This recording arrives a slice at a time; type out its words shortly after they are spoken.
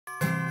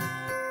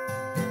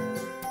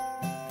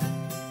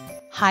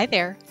Hi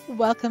there.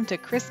 Welcome to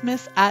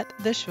Christmas at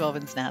the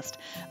Schwoven's Nest.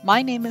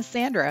 My name is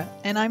Sandra,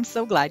 and I'm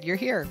so glad you're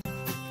here.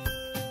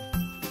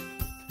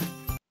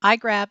 I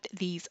grabbed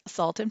these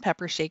salt and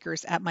pepper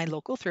shakers at my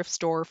local thrift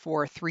store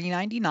for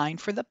 $3.99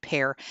 for the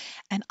pair,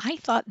 and I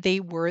thought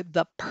they were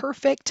the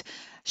perfect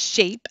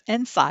shape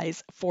and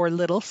size for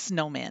little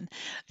snowmen.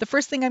 The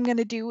first thing I'm going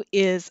to do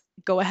is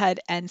go ahead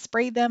and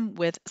spray them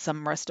with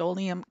some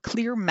Rust-Oleum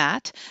Clear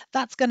Matte.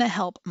 That's going to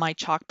help my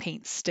chalk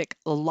paint stick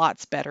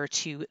lots better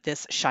to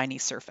this shiny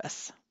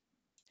surface.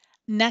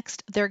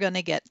 Next, they're going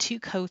to get 2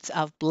 coats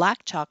of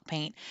black chalk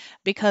paint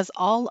because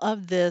all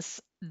of this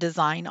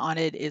design on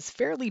it is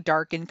fairly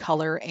dark in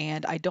color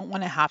and I don't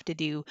want to have to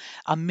do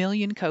a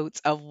million coats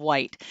of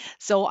white.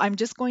 So I'm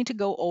just going to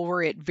go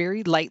over it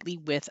very lightly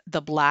with the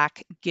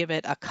black, give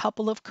it a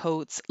couple of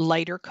coats,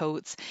 lighter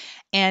coats,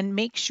 and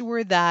make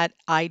sure that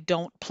I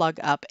don't plug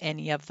up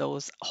any of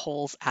those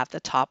holes at the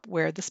top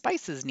where the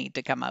spices need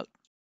to come out.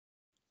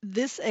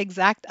 This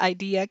exact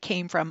idea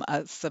came from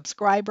a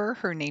subscriber.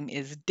 Her name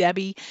is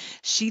Debbie.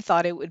 She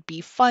thought it would be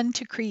fun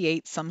to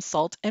create some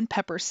salt and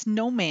pepper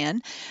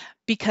snowman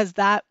because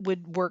that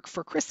would work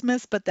for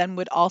Christmas, but then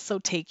would also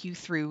take you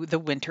through the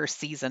winter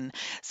season.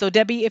 So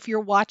Debbie, if you're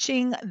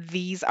watching,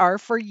 these are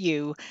for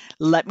you.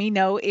 Let me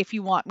know if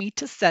you want me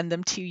to send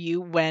them to you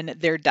when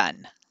they're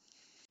done.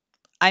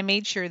 I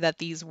made sure that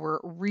these were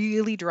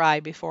really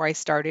dry before I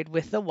started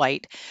with the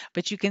white,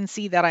 but you can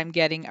see that I'm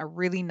getting a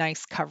really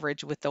nice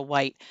coverage with the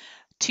white.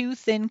 2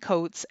 thin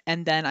coats,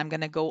 and then I'm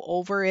going to go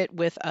over it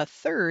with a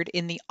third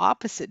in the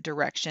opposite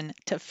direction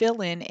to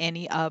fill in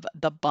any of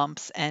the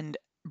bumps and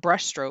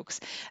brush strokes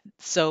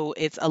so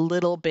it's a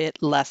little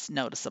bit less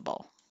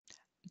noticeable.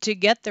 To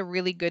get the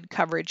really good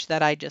coverage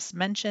that I just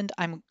mentioned,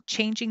 I'm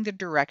changing the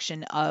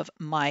direction of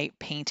my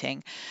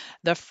painting.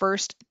 The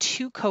first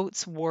 2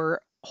 coats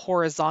were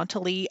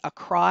horizontally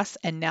across,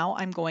 and now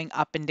I'm going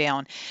up and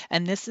down.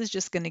 And this is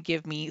just going to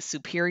give me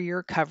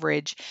superior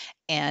coverage,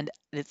 and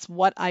it's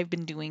what I've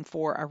been doing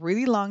for a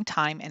really long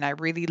time, and I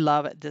really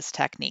love this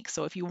technique.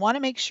 So if you want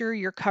to make sure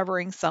you're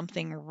covering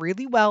something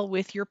really well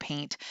with your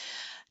paint,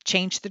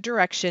 change the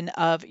direction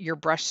of your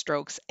brush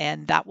strokes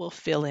and that will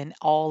fill in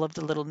all of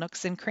the little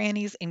nooks and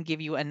crannies and give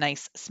you a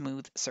nice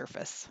smooth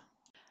surface.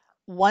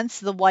 Once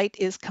the white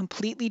is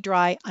completely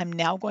dry, I'm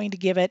now going to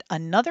give it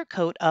another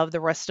coat of the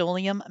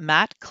Rust-Oleum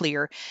Matte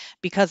Clear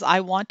because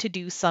I want to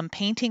do some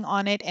painting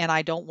on it and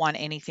I don't want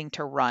anything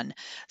to run.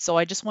 So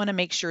I just want to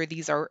make sure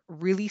these are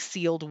really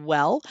sealed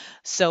well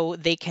so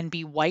they can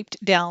be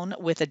wiped down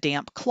with a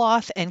damp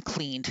cloth and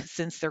cleaned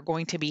since they're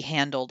going to be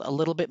handled a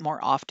little bit more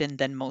often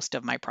than most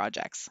of my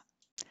projects.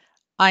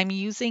 I'm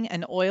using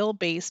an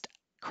oil-based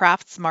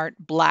Craft Smart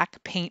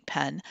black paint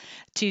pen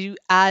to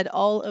add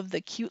all of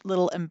the cute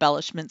little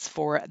embellishments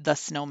for the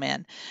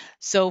snowman.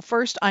 So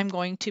first I'm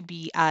going to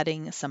be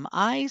adding some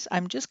eyes.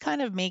 I'm just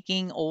kind of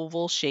making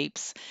oval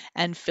shapes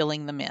and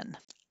filling them in.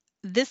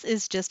 This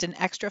is just an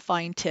extra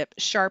fine tip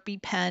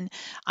Sharpie pen.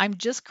 I'm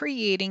just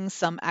creating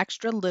some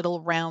extra little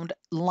round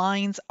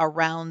lines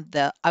around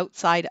the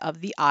outside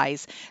of the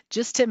eyes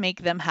just to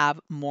make them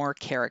have more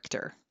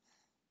character.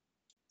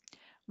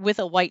 With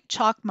a white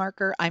chalk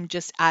marker, I'm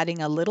just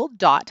adding a little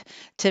dot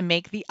to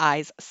make the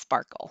eyes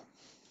sparkle.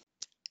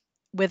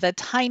 With a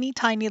tiny,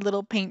 tiny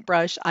little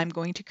paintbrush, I'm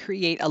going to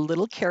create a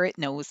little carrot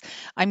nose.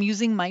 I'm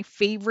using my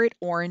favorite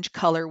orange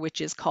color,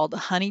 which is called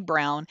Honey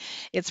Brown.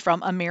 It's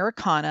from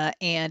Americana,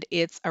 and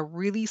it's a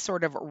really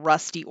sort of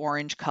rusty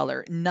orange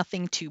color,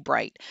 nothing too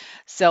bright.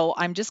 So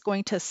I'm just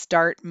going to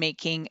start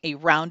making a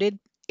rounded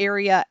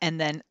area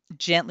and then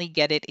gently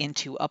get it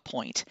into a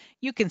point.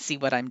 You can see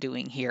what I'm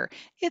doing here.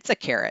 It's a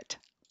carrot.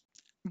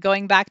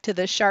 Going back to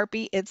the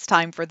Sharpie, it's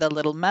time for the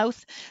little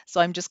mouth. So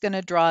I'm just going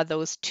to draw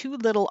those 2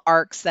 little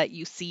arcs that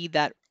you see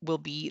that will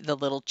be the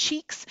little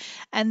cheeks.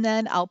 And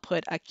then I'll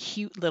put a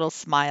cute little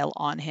smile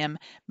on him,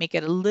 make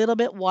it a little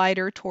bit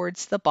wider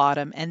towards the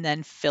bottom, and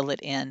then fill it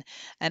in.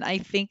 And I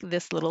think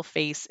this little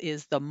face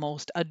is the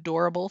most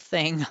adorable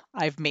thing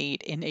I've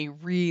made in a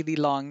really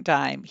long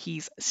time.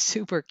 He's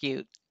super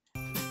cute.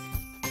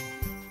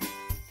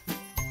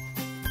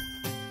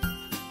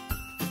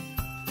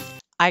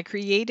 I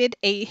created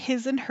a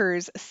his and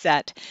hers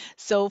set.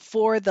 So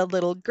for the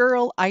little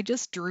girl, I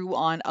just drew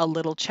on a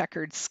little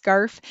checkered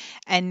scarf.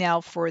 And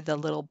now for the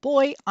little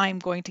boy, I'm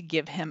going to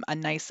give him a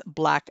nice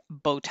black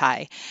bow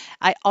tie.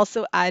 I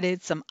also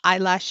added some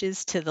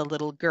eyelashes to the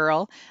little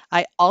girl.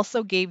 I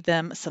also gave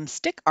them some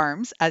stick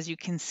arms, as you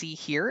can see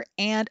here,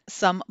 and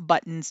some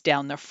buttons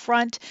down the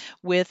front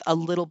with a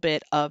little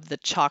bit of the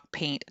chalk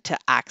paint to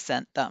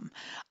accent them.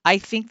 I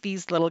think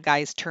these little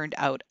guys turned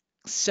out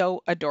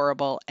so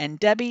adorable. And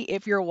Debbie,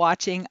 if you're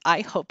watching,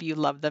 I hope you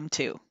love them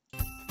too.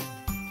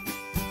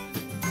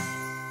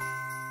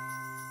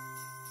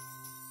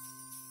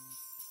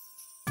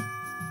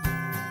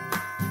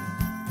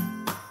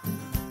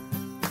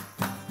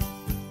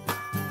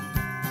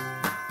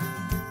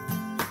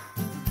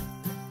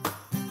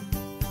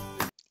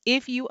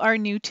 If you are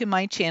new to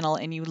my channel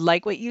and you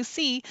like what you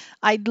see,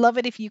 I'd love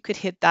it if you could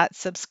hit that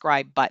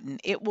subscribe button.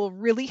 It will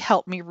really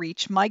help me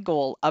reach my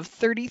goal of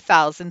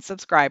 30,000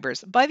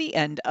 subscribers by the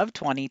end of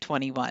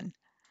 2021.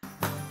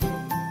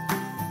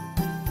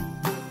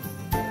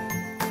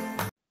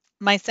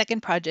 My second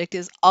project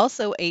is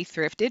also a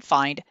thrifted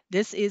find.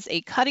 This is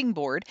a cutting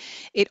board.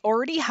 It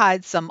already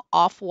had some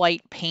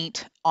off-white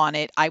paint on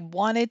it. I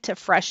wanted to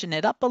freshen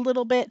it up a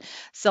little bit,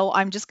 so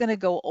I'm just going to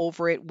go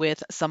over it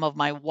with some of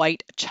my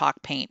white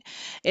chalk paint.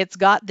 It's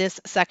got this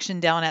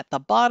section down at the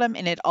bottom,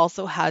 and it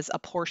also has a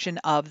portion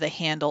of the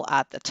handle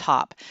at the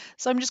top.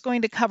 So I'm just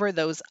going to cover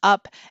those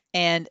up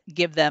and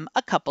give them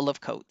a couple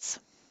of coats.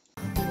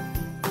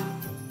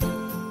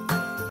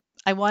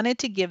 I wanted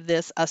to give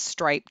this a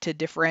stripe to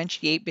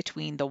differentiate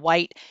between the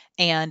white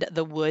and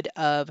the wood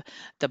of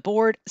the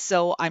board,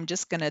 so I'm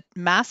just going to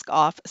mask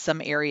off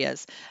some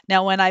areas.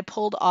 Now, when I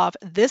pulled off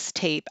this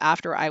tape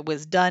after I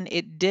was done,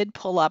 it did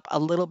pull up a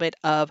little bit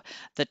of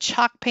the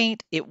chalk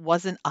paint. It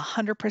wasn't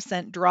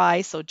 100%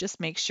 dry, so just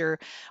make sure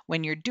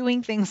when you're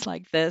doing things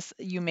like this,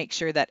 you make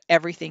sure that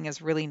everything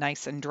is really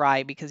nice and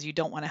dry because you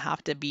don't want to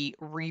have to be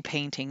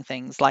repainting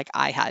things like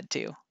I had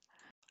to.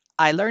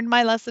 I learned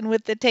my lesson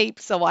with the tape,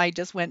 so I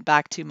just went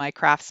back to my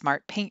Craft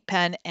Smart paint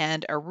pen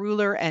and a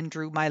ruler and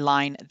drew my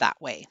line that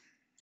way.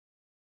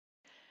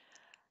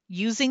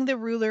 Using the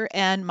ruler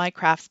and my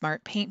Craft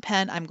Smart paint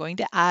pen, I'm going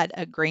to add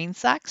a grain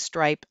sack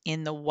stripe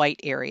in the white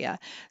area.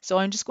 So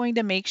I'm just going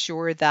to make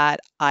sure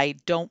that I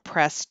don't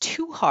press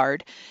too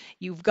hard.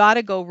 You've got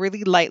to go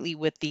really lightly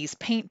with these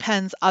paint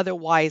pens,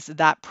 otherwise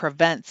that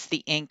prevents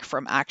the ink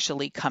from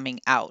actually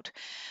coming out.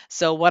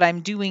 So what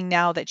I'm doing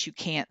now that you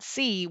can't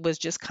see was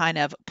just kind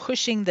of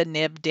pushing the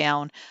nib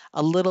down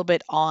a little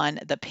bit on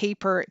the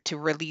paper to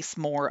release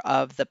more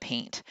of the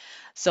paint.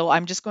 So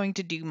I'm just going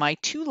to do my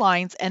 2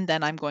 lines and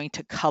then I'm going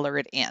to color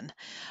it in.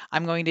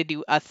 I'm going to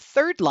do a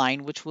third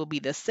line, which will be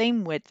the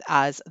same width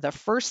as the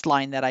first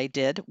line that I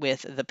did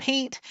with the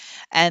paint,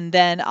 and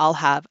then I'll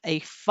have a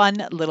fun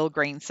little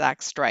grain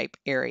sack stripe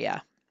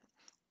area.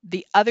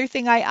 The other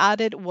thing I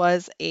added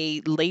was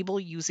a label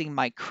using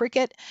my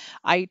Cricut.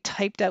 I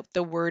typed out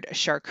the word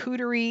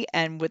charcuterie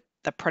and with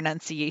the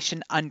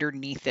pronunciation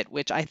underneath it,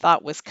 which I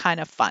thought was kind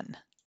of fun.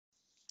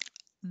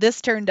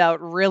 This turned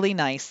out really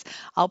nice.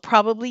 I'll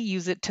probably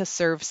use it to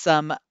serve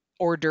some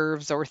hors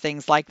d'oeuvres or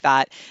things like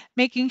that,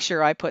 making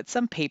sure I put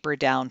some paper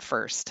down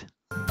first.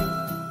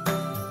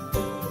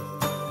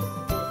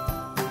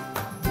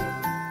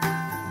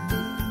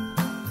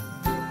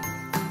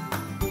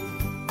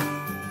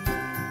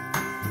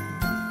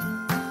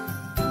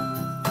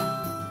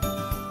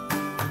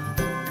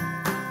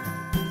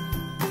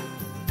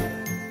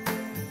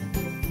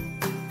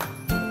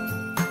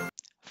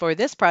 For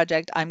this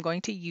project, I'm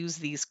going to use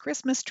these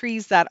Christmas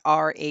trees that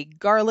are a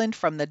garland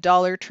from the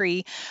Dollar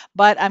Tree,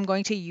 but I'm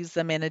going to use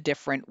them in a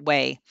different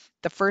way.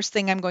 The first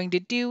thing I'm going to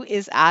do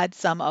is add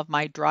some of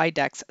my Dry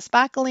Dex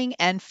spackling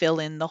and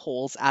fill in the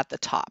holes at the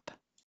top.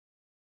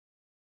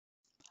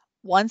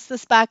 Once the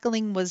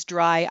spackling was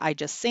dry, I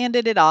just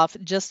sanded it off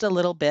just a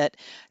little bit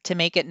to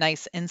make it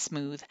nice and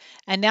smooth.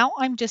 And now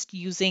I'm just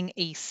using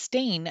a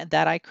stain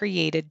that I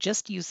created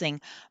just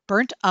using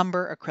burnt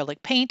umber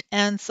acrylic paint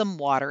and some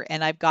water.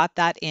 And I've got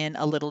that in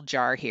a little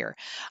jar here.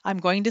 I'm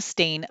going to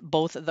stain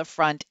both the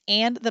front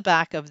and the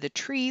back of the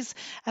trees.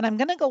 And I'm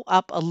going to go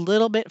up a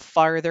little bit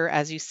farther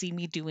as you see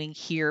me doing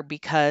here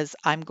because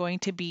I'm going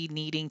to be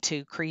needing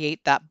to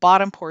create that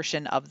bottom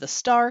portion of the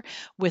star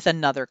with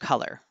another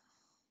color.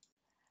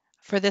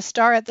 For the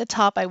star at the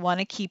top, I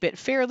want to keep it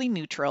fairly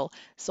neutral,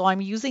 so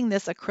I'm using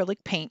this acrylic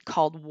paint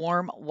called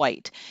Warm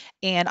White,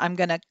 and I'm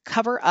going to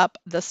cover up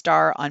the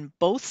star on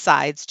both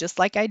sides, just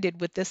like I did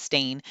with the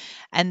stain,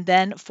 and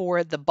then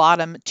for the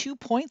bottom 2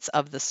 points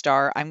of the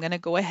star, I'm going to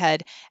go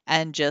ahead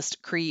and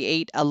just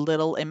create a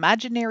little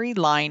imaginary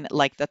line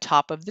like the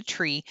top of the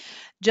tree,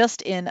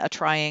 just in a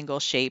triangle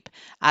shape,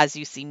 as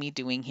you see me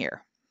doing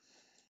here.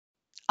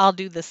 I'll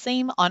do the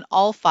same on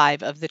all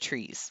 5 of the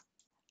trees.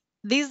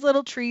 These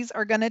little trees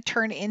are going to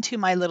turn into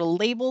my little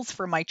labels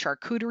for my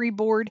charcuterie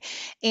board,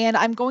 and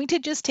I'm going to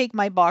just take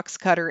my box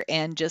cutter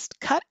and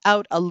just cut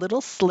out a little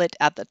slit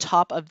at the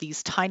top of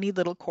these tiny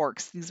little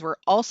corks. These were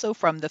also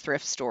from the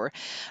thrift store.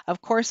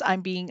 Of course,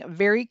 I'm being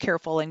very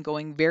careful and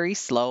going very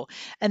slow,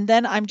 and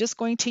then I'm just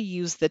going to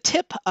use the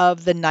tip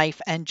of the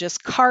knife and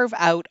just carve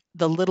out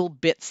the little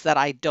bits that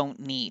I don't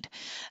need.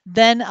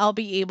 Then I'll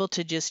be able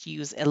to just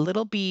use a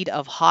little bead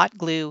of hot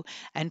glue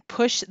and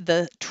push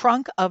the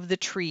trunk of the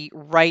tree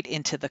right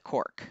into the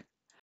cork.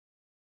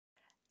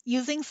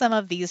 Using some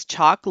of these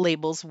chalk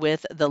labels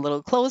with the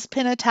little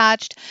clothespin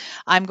attached,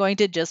 I'm going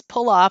to just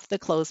pull off the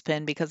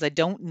clothespin because I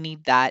don't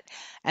need that.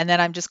 And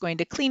then I'm just going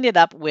to clean it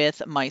up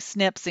with my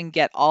snips and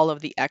get all of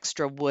the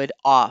extra wood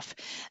off.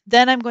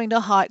 Then I'm going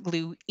to hot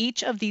glue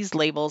each of these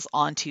labels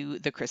onto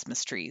the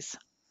Christmas trees.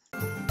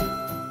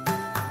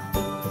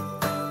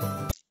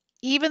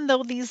 Even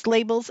though these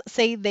labels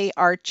say they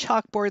are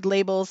chalkboard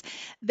labels,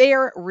 they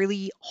are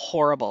really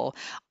horrible.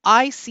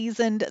 I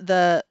seasoned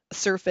the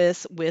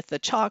surface with the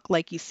chalk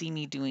like you see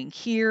me doing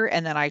here,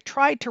 and then I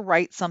tried to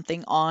write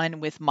something on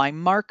with my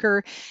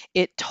marker.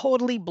 It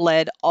totally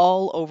bled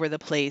all over the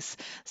place,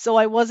 so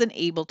I wasn't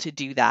able to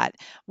do that.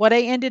 What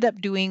I ended up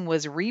doing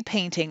was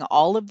repainting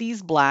all of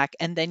these black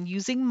and then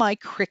using my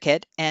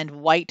Cricut and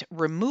white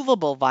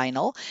removable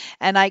vinyl,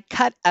 and I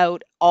cut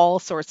out all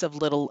sorts of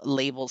little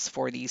labels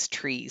for these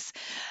trees.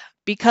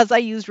 Because I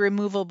used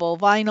removable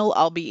vinyl,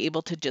 I'll be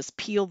able to just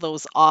peel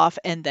those off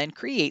and then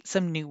create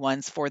some new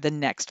ones for the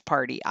next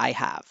party I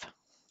have.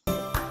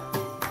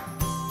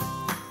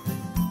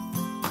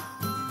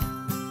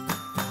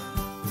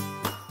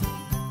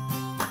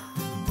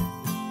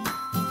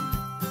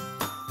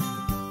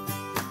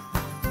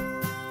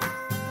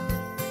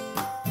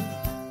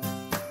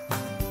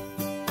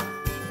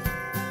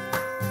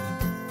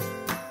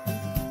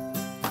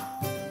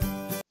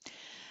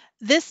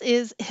 This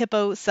is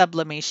Hiipoo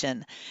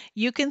Sublimation.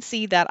 You can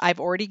see that I've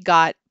already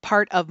got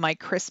part of my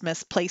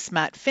Christmas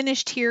placemat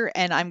finished here,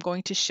 and I'm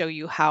going to show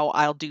you how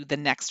I'll do the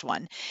next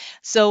one.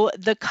 So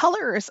the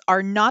colors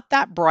are not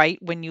that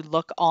bright when you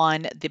look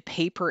on the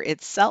paper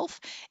itself.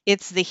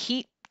 It's the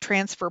heat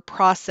transfer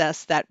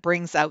process that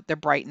brings out the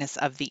brightness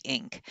of the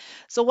ink.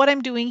 So what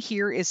I'm doing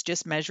here is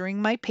just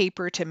measuring my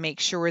paper to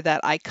make sure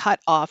that I cut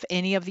off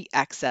any of the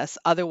excess.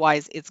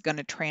 Otherwise, it's going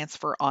to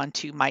transfer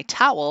onto my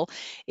towel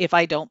if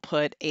I don't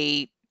put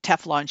a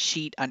Teflon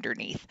sheet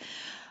underneath.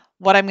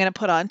 What I'm going to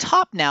put on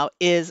top now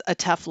is a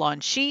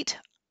Teflon sheet,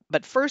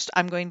 but first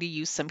I'm going to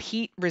use some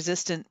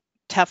heat-resistant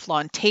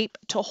Teflon tape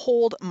to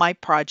hold my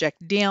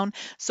project down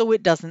so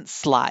it doesn't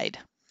slide.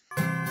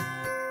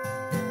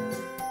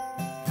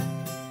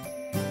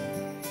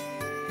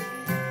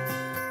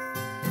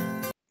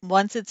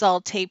 Once it's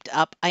all taped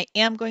up, I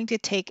am going to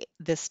take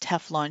this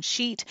Teflon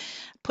sheet,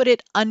 put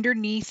it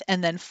underneath,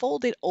 and then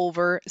fold it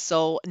over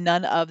so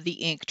none of the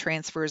ink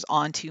transfers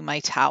onto my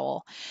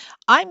towel.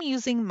 I'm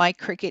using my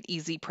Cricut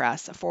Easy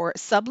Press. For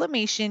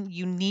sublimation,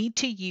 you need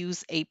to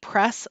use a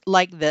press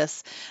like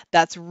this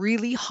that's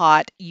really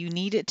hot. You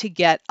need it to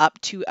get up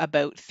to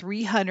about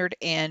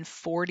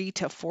 340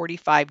 to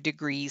 45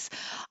 degrees.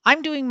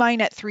 I'm doing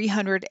mine at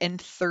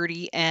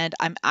 330, and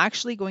I'm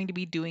actually going to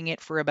be doing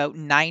it for about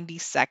 90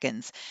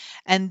 seconds.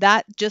 And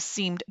that just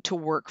seemed to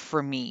work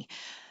for me.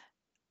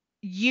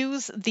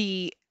 Use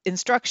the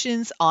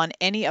instructions on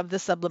any of the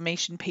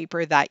sublimation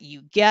paper that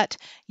you get.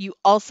 You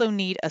also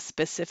need a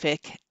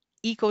specific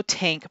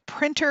EcoTank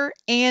printer,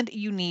 and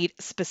you need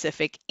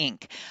specific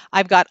ink.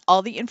 I've got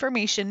all the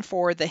information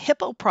for the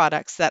Hiipoo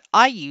products that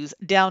I use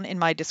down in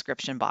my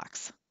description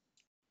box.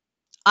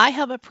 I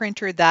have a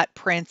printer that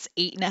prints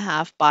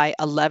 8.5 by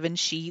 11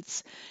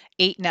 sheets.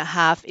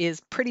 8.5 is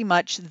pretty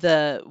much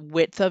the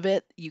width of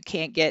it. You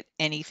can't get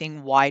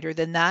anything wider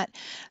than that.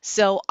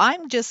 So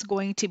I'm just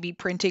going to be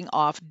printing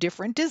off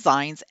different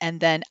designs and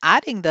then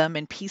adding them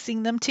and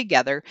piecing them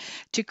together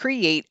to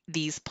create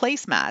these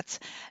placemats.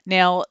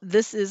 Now,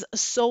 this is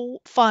so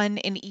fun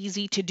and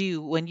easy to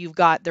do when you've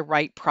got the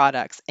right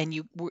products and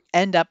you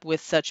end up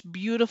with such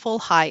beautiful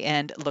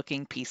high-end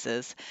looking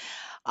pieces.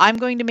 I'm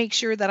going to make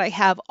sure that I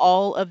have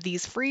all of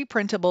these free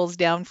printables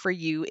down for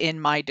you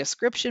in my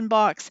description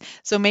box,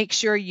 so make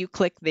sure you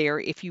click there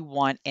if you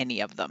want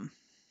any of them.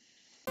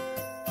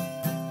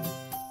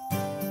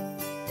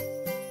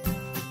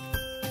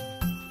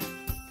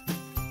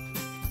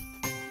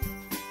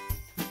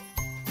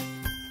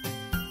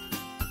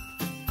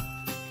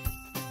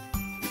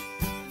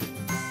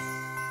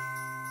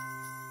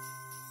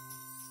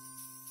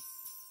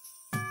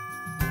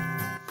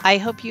 I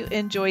hope you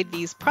enjoyed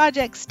these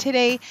projects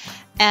today,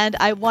 and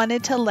I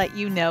wanted to let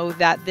you know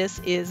that this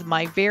is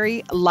my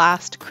very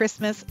last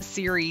Christmas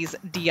series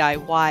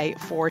DIY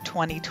for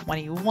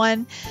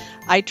 2021.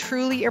 I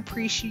truly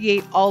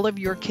appreciate all of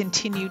your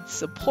continued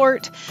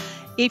support.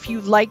 If you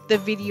liked the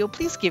video,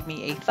 please give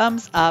me a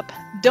thumbs up.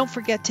 Don't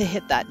forget to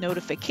hit that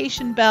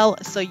notification bell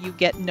so you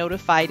get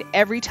notified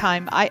every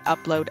time I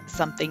upload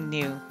something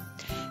new.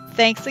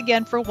 Thanks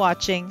again for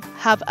watching.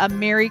 Have a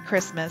Merry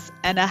Christmas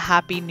and a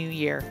Happy New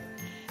Year.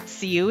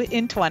 See you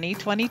in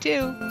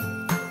 2022.